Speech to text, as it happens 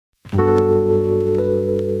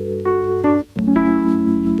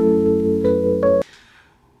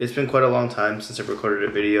it's been quite a long time since I've recorded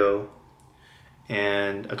a video,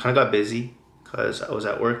 and I kind of got busy because I was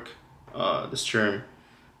at work this term,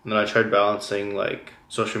 and then I tried balancing like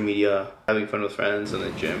social media, having fun with friends, and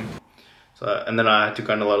the gym. So and then I had to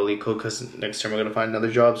grind a lot of lead code because next term I'm gonna find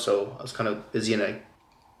another job, so I was kind of busy, and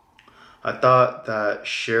I thought that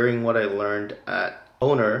sharing what I learned at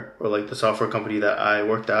Owner, or like the software company that I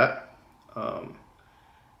worked at,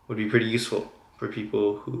 would be pretty useful for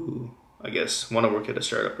people who, I guess, want to work at a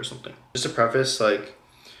startup or something. Just to preface, like,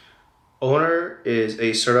 Owner is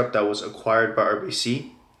a startup that was acquired by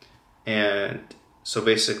RBC, and so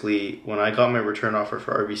basically when I got my return offer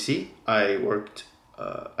for RBC, I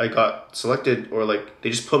got selected, or like they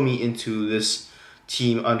just put me into this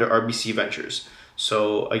team under RBC Ventures.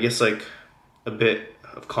 So I guess like a bit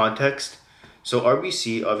of context. So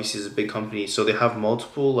RBC obviously is a big company, so they have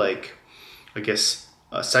multiple, like, I guess,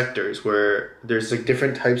 sectors where there's like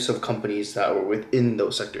different types of companies that were within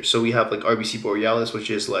those sectors. So we have like RBC Borealis,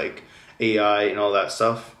 which is like AI and all that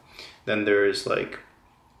stuff. Then there's like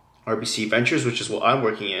RBC Ventures, which is what I'm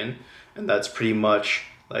working in, and that's pretty much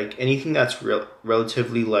like anything that's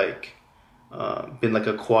relatively like been like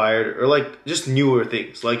acquired, or like just newer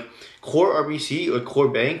things. Like core RBC or core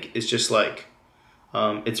bank is just like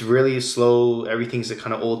it's really slow. Everything's a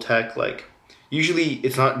kind of old tech. Like usually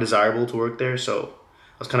it's not desirable to work there, so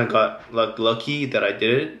I was kind of got lucky that I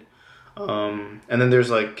did it. And then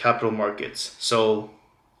there's like capital markets. So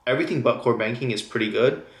everything but core banking is pretty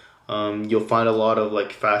good. You'll find a lot of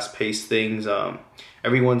like fast-paced things.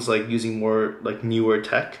 Everyone's like using more like newer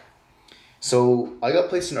tech. So I got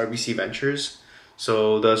placed in RBC Ventures.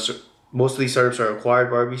 So most of these startups are acquired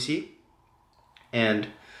by RBC, and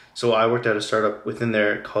so I worked at a startup within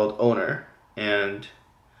there called Owner, and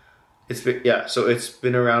it's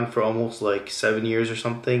been around for almost like 7 years or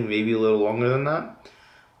something, maybe a little longer than that.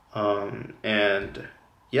 And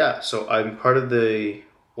yeah, so I'm part of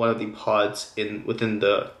one of the pods within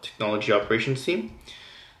the technology operations team.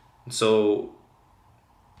 So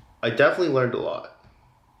I definitely learned a lot.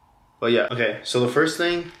 But yeah, okay, so the first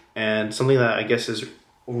thing, and something that I guess is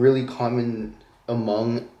really common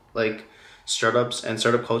among like startups and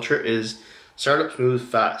startup culture, is startups move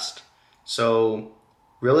fast. So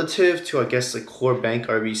relative to, I guess, like core bank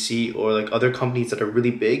RBC or like other companies that are really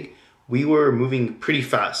big, we were moving pretty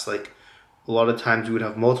fast. Like a lot of times we would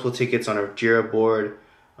have multiple tickets on our Jira board.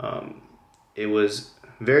 It was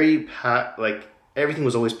very packed, like everything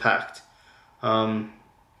was always packed. And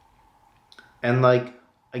like,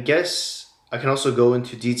 I guess I can also go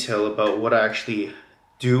into detail about what I actually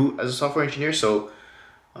do as a software engineer. So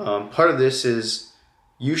part of this is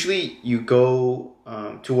usually you go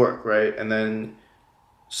to work, right? And then,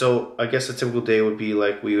 so I guess a typical day would be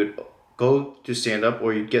like we would go to stand up,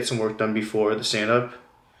 or you'd get some work done before the stand up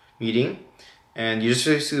meeting, and you just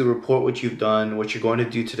basically report what you've done, what you're going to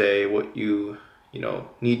do today, what you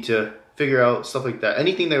need to figure out, stuff like that.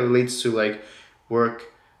 Anything that relates to like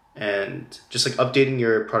work, and just like updating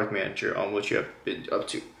your product manager on what you have been up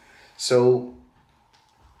to. So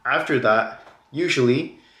after that,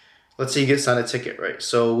 usually, let's say you get assigned a ticket, right?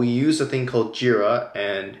 So we use a thing called Jira,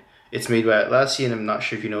 and it's made by Atlassian. I'm not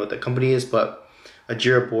sure if you know what that company is, but a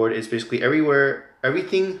Jira board is basically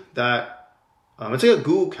everything that, it's like a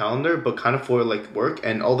Google Calendar, but kind of for like work,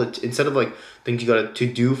 and all instead of like things you got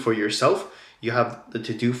to do for yourself, you have the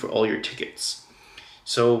to do for all your tickets.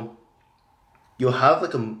 So you'll have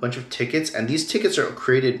like a bunch of tickets, and these tickets are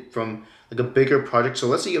created from like a bigger project. So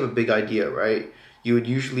let's say you have a big idea, right? You would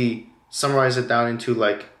usually summarize it down into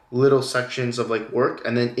like little sections of like work,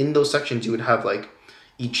 and then in those sections you would have like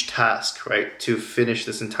each task, right, to finish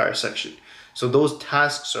this entire section. So those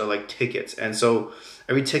tasks are like tickets, and so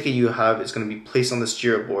every ticket you have is going to be placed on this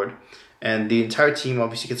Jira board, and the entire team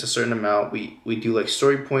obviously gets a certain amount. We do like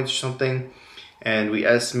story points or something, and we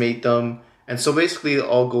estimate them, and so basically they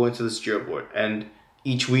all go into this Jira board, and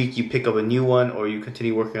each week you pick up a new one, or you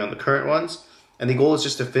continue working on the current ones, and the goal is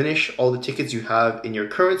just to finish all the tickets you have in your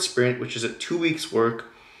current sprint, which is a 2 weeks worth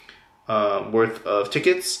of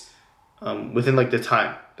tickets, within like the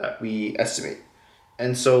time that we estimate.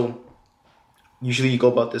 And so usually you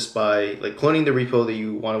go about this by like cloning the repo that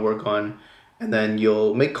you want to work on, and then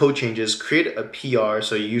you'll make code changes, create a PR.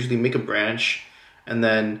 So you usually make a branch, and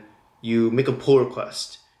then you make a pull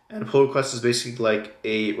request. And a pull request is basically like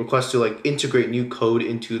a request to like integrate new code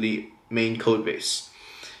into the main code base.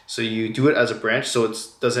 So you do it as a branch, so it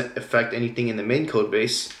doesn't affect anything in the main code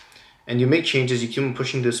base. And you make changes, you keep on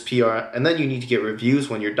pushing this PR, and then you need to get reviews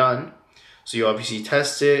when you're done. So you obviously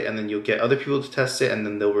test it, and then you'll get other people to test it, and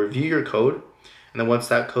then they'll review your code. And then once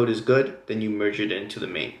that code is good, then you merge it into the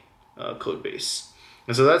main code base.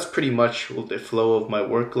 And so that's pretty much what the flow of my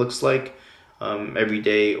work looks like every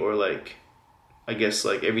day, or like I guess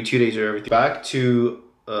like every 2 days or everything. Back to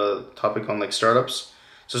topic on like startups.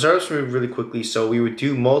 So startups move really quickly. So we would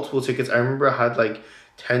do multiple tickets. I remember I had like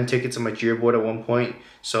 10 tickets on my Jira board at one point.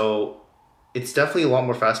 So it's definitely a lot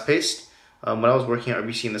more fast paced. When I was working at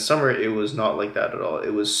RBC in the summer, it was not like that at all.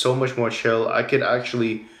 It was so much more chill. I could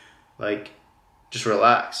actually like just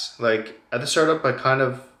relax. Like at the startup,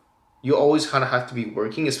 you always kind of have to be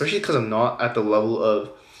working, especially because I'm not at the level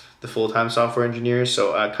of the full-time software engineers.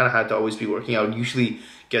 So I kind of had to always be working. I would usually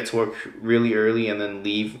get to work really early and then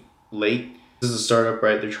leave late. This is a startup,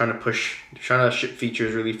 right? They're trying to ship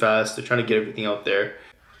features really fast. They're trying to get everything out there.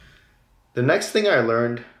 The next thing I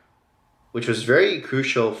learned, which was very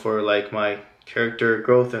crucial for like my character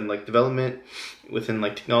growth and like development within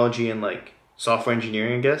like technology and like software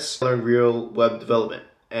engineering, I guess, I learned real web development.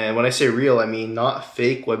 And when I say real, I mean not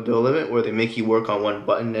fake web development where they make you work on one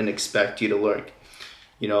button and expect you to like,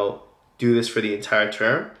 do this for the entire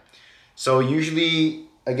term. So usually,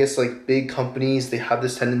 I guess like big companies, they have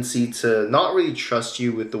this tendency to not really trust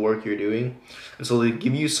you with the work you're doing. And so they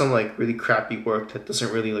give you some like really crappy work that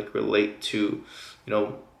doesn't really like relate to,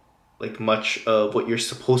 like much of what you're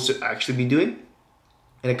supposed to actually be doing.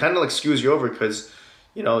 And it kind of like screws you over because,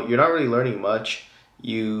 you're not really learning much.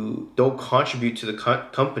 You don't contribute to the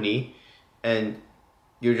company, and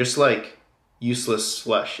you're just like useless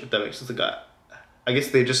flesh, if that makes sense. I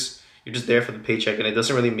guess you're just there for the paycheck, and it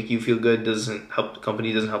doesn't really make you feel good, doesn't help the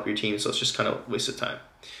company, doesn't help your team, so it's just kind of a waste of time,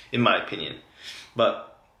 in my opinion.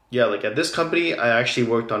 But yeah, like at this company, I actually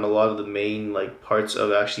worked on a lot of the main like parts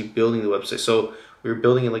of actually building the website. So we were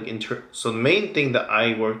building it like so the main thing that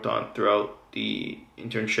I worked on throughout the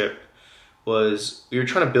internship was we were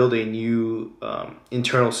trying to build a new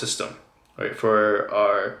internal system, right, for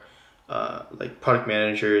our like product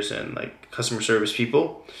managers and like customer service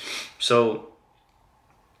people. So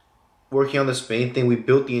working on this main thing, we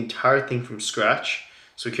built the entire thing from scratch.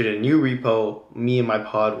 So we created a new repo. Me and my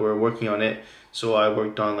pod were working on it. So I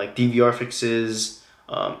worked on like DVR fixes,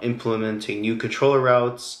 implementing new controller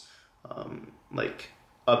routes, like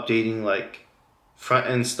updating like front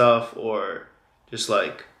end stuff, or just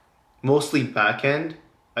like mostly back end.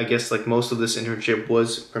 I guess like most of this internship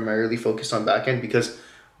was primarily focused on back end, because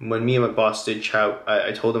when me and my boss did chat,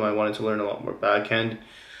 I told him I wanted to learn a lot more back end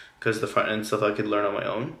because the front end stuff I could learn on my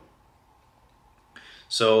own.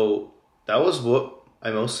 So that was what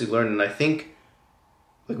I mostly learned. And I think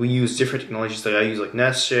like we use different technologies. Like I use like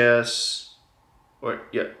Nest.js, or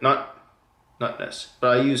yeah, not Nest,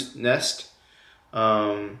 but I used Nest.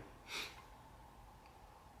 I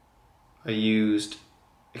used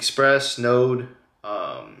Express, Node.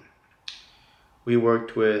 We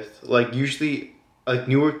worked with like new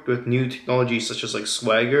technologies such as like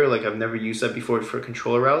Swagger. Like I've never used that before for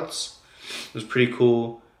controller routes. It was pretty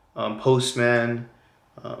cool. Postman.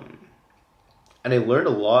 And I learned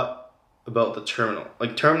a lot about the terminal.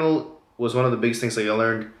 Like terminal was one of the biggest things. Like I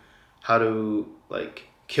learned how to like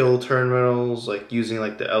kill terminals, like using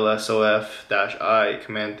like the lsof-i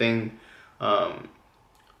command thing.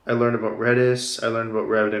 I learned about Redis. I learned about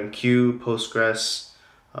RabbitMQ, Postgres,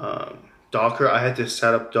 Docker. I had to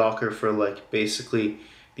set up Docker for like basically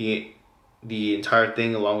the entire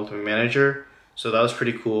thing along with my manager. So that was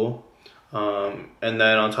pretty cool. And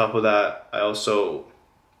then on top of that, I also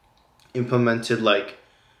implemented like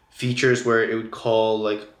features where it would call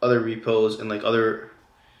like other repos and like other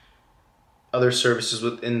services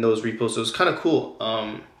within those repos. So it was kind of cool.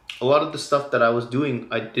 A lot of the stuff that I was doing,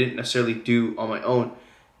 I didn't necessarily do on my own,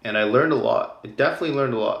 and I learned a lot. I definitely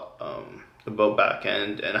learned a lot about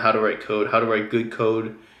backend and how to write code, how to write good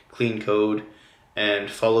code, clean code, and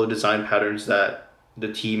follow design patterns that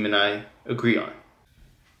the team and I agree on.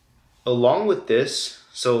 Along with this,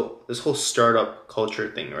 so this whole startup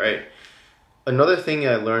culture thing, right? Another thing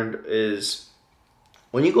I learned is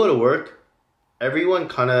when you go to work, everyone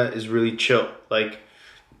kind of is really chill. Like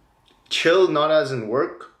chill, not as in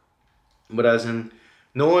work, but as in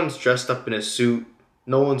no one's dressed up in a suit.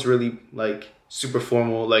 No one's really like super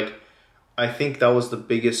formal. Like I think that was the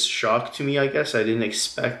biggest shock to me, I guess. I didn't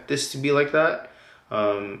expect this to be like that.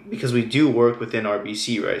 Because we do work within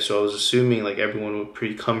RBC, right? So I was assuming like everyone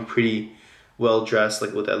would come pretty well dressed,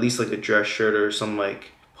 like with at least like a dress shirt or some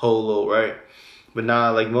like polo, right? But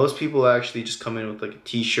nah, like most people actually just come in with like a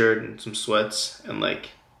t-shirt and some sweats, and like,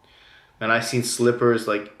 man, I've seen slippers,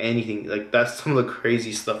 like anything. Like that's some of the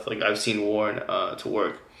crazy stuff like I've seen worn to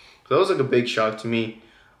work. So that was like a big shock to me.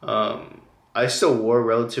 I still wore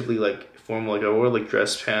relatively like formal, like I wore like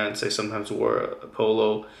dress pants. I sometimes wore a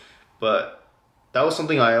polo, but that was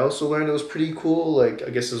something I also learned that was pretty cool. Like, I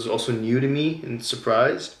guess it was also new to me and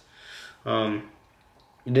surprised. You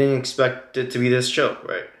didn't expect it to be this chill,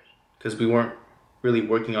 right? Because we weren't really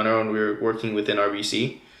working on our own. We were working within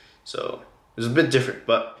RBC. So it was a bit different,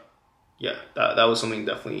 but yeah, that was something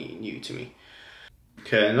definitely new to me.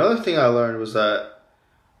 Okay, another thing I learned was that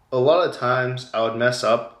a lot of times I would mess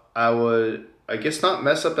up. I guess not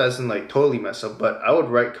mess up as in like totally mess up, but I would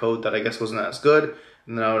write code that I guess wasn't as good,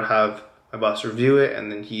 and then I would have my boss review it,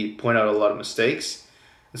 and then he'd point out a lot of mistakes.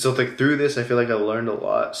 And so like through this, I feel like I learned a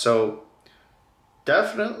lot. So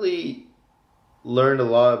definitely learned a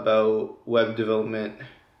lot about web development.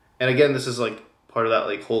 And again, this is like part of that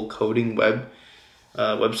like whole coding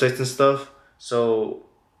websites and stuff. So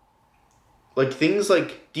like things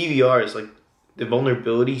like DVRs, like the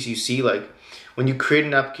vulnerabilities you see, like when you create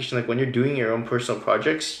an application, like when you're doing your own personal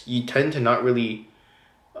projects, you tend to not really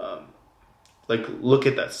like look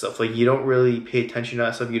at that stuff. Like you don't really pay attention to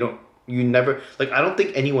that stuff. You never, like I don't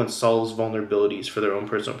think anyone solves vulnerabilities for their own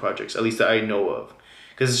personal projects, at least that I know of.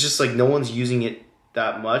 Because it's just like no one's using it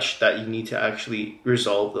that much that you need to actually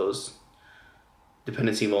resolve those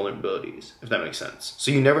dependency vulnerabilities, if that makes sense.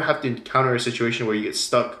 So you never have to encounter a situation where you get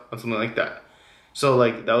stuck on something like that. So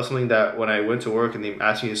like that was something that when I went to work and they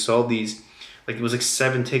asked me to solve these, like it was like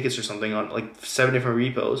 7 tickets or something on like 7 different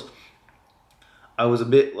repos, I was a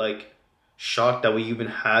bit like shocked that we even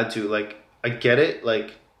had to, like, I get it,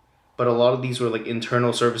 like, but a lot of these were like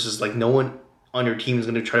internal services. Like no one on your team is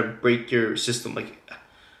going to try to break your system. Like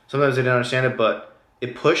sometimes I didn't understand it, but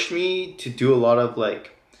it pushed me to do a lot of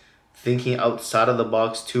like thinking outside of the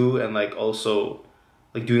box too, and like also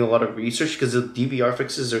like doing a lot of research, because the DVR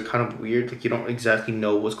fixes are kind of weird. Like you don't exactly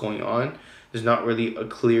know what's going on. There's not really a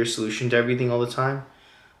clear solution to everything all the time.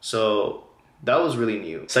 So that was really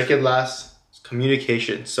new. Second last,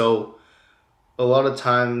 communication. So a lot of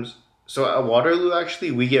times, so at Waterloo actually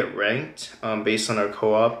we get ranked based on our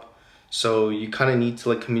co-op. So you kind of need to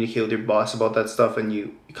like communicate with your boss about that stuff, and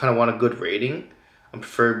you kind of want a good rating,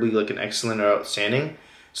 preferably like an excellent or outstanding.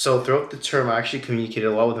 So throughout the term, I actually communicated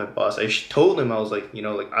a lot with my boss. I told him, I was like, you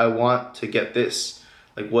know, like I want to get this.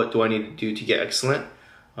 Like, what do I need to do to get excellent?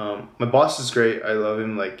 My boss is great. I love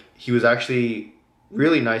him. Like, he was actually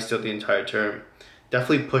really nice throughout the entire term.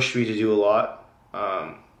 Definitely pushed me to do a lot.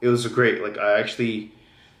 It was great. Like,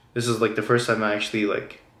 this is like the first time I actually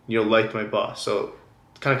like, you know, liked my boss. So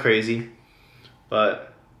it's kind of crazy,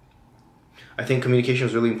 but I think communication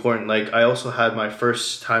was really important. Like, I also had my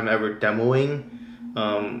first time ever demoing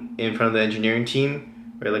in front of the engineering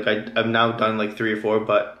team, right? Like I've now done like 3 or 4,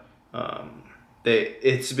 but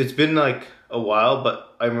it's been like a while.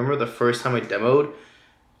 But I remember the first time I demoed,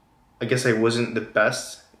 I guess I wasn't the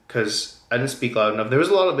best because I didn't speak loud enough. There was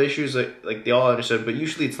a lot of issues like they all understood, but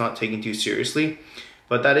usually it's not taken too seriously.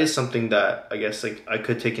 But that is something that I guess like I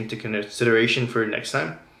could take into consideration for next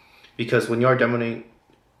time, because when you are demoing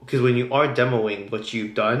what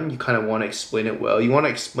you've done, you kind of want to explain it well. You want to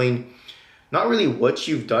explain not really what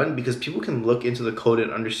you've done, because people can look into the code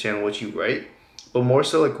and understand what you write, but more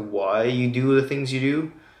so like why you do the things you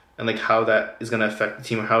do, and like how that is going to affect the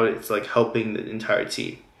team, or how it's like helping the entire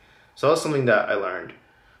team. So that was something that I learned.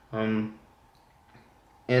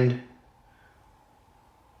 And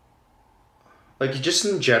like just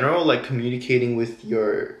in general, like communicating with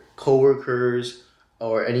your coworkers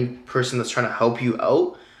or any person that's trying to help you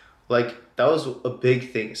out, like that was a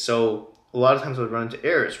big thing. So a lot of times I would run into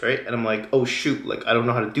errors, right? And I'm like, oh shoot, like I don't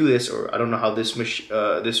know how to do this, or I don't know how this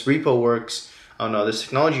this repo works, I don't know how this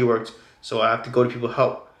technology works, so I have to go to people to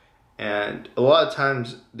help. And a lot of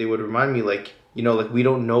times they would remind me like, you know, like we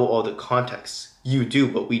don't know all the context. You do,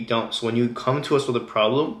 but we don't. So when you come to us with a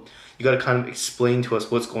problem, you got to kind of explain to us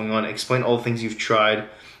what's going on, explain all the things you've tried,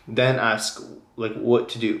 then ask like what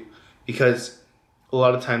to do. Because a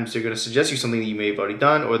lot of times they're going to suggest you something that you may have already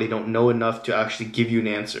done, or they don't know enough to actually give you an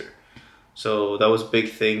answer. So that was a big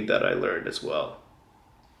thing that I learned as well.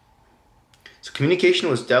 So communication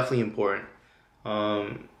was definitely important.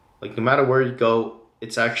 Like no matter where you go,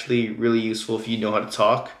 it's actually really useful if you know how to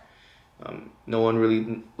talk. No one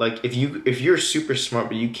really, like if you're super smart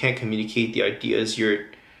but you can't communicate the ideas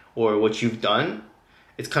or what you've done,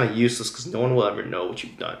 it's kind of useless, because no one will ever know what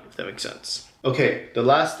you've done, if that makes sense. Okay, the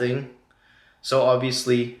last thing. So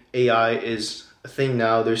obviously AI is a thing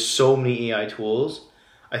now. There's so many AI tools.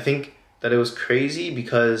 I think that it was crazy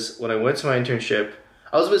because when I went to my internship,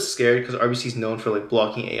 I was a bit scared because RBC is known for like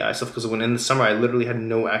blocking AI stuff, because when in the summer I literally had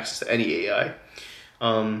no access to any AI.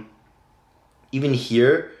 Even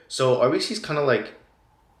here, so RBC is kind of like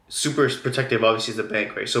super protective, obviously, as a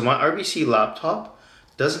bank, right? So my RBC laptop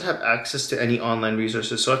doesn't have access to any online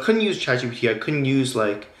resources. So I couldn't use ChatGPT, I couldn't use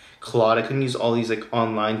like Claude. I couldn't use all these like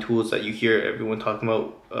online tools that you hear everyone talking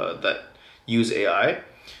about that use AI.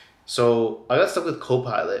 So I got stuck with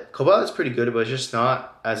Copilot. Copilot's pretty good, but it's just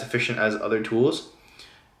not as efficient as other tools.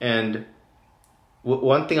 And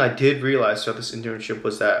one thing I did realize throughout this internship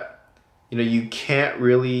was that, you know, you can't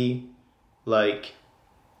really like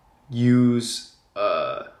use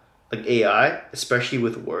like AI, especially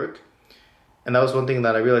with work. And that was one thing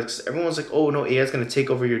that I realized, 'cause everyone's like, oh no, AI is going to take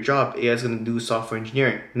over your job. AI is going to do software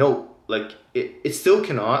engineering. No, like it still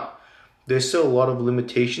cannot. There's still a lot of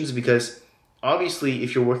limitations because obviously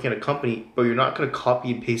if you're working at a company, but you're not going to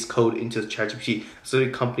copy and paste code into ChatGPT. It's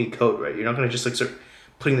literally company code, right? You're not going to just like start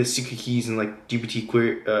putting the secret keys in like GPT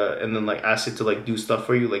query and then like ask it to like do stuff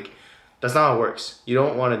for you. Like that's not how it works. You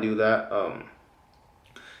don't want to do that.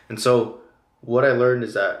 And so what I learned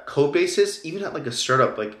is that code bases, even at like a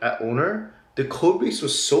startup, like at Owner, the code base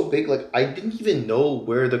was so big, like I didn't even know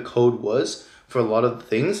where the code was for a lot of the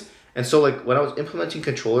things. And so like when I was implementing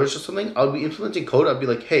controllers or something, I would be implementing code. I'd be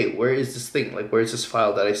like, hey, where is this thing? Like, where is this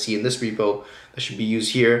file that I see in this repo that should be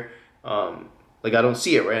used here? Like I don't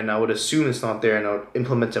see it, right? And I would assume it's not there and I would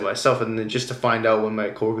implement it myself. And then just to find out when my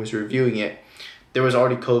coworkers were reviewing it, there was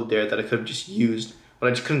already code there that I could have just used, but I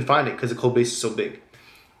just couldn't find it because the code base is so big.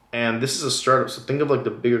 And this is a startup, so think of like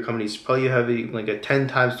the bigger companies, probably having like a 10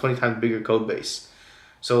 times, 20 times bigger code base.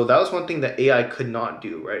 So that was one thing that AI could not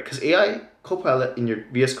do, right? Because AI Copilot in your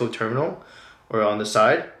VS Code terminal or on the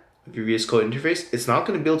side of your VS Code interface, it's not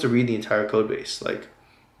going to be able to read the entire code base. Like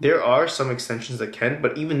there are some extensions that can,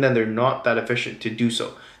 but even then they're not that efficient to do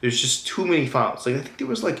so. There's just too many files. Like I think there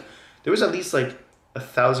was at least like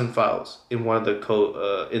 1,000 files in one of the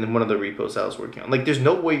code in one of the repos that I was working on. Like there's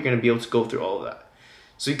no way you're going to be able to go through all of that.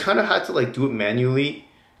 So you kind of had to like do it manually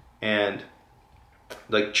and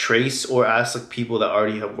like trace or ask like people that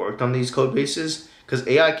already have worked on these code bases, because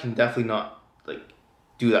AI can definitely not like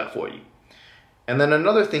do that for you. And then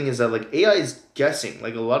another thing is that like AI is guessing.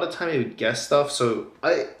 Like a lot of time it would guess stuff. So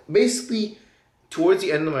I basically towards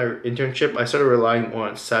the end of my internship, I started relying more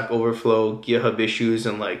on Stack Overflow, GitHub issues,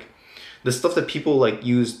 and like the stuff that people like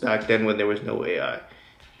used back then when there was no AI.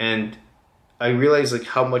 And I realized like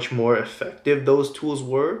how much more effective those tools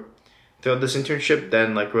were throughout this internship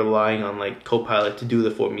than like relying on like Copilot to do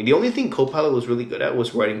the for me. The only thing Copilot was really good at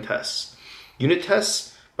was writing tests. Unit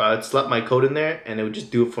tests, but I'd slap my code in there and it would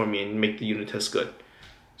just do it for me and make the unit test good.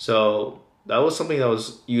 So that was something that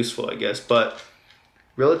was useful, I guess. But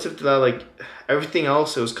relative to that, like everything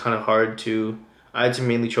else, it was kind of hard to, I had to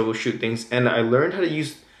mainly troubleshoot things, and I learned how to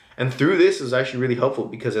use, and through this it was actually really helpful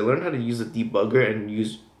because I learned how to use a debugger and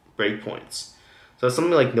use breakpoints. So that's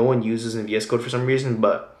something like no one uses in VS Code for some reason,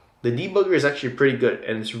 but the debugger is actually pretty good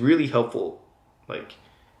and it's really helpful. Like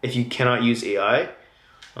if you cannot use AI,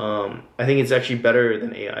 I think it's actually better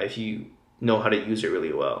than AI if you know how to use it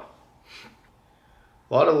really well.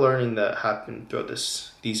 A lot of learning that happened throughout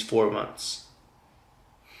these 4 months.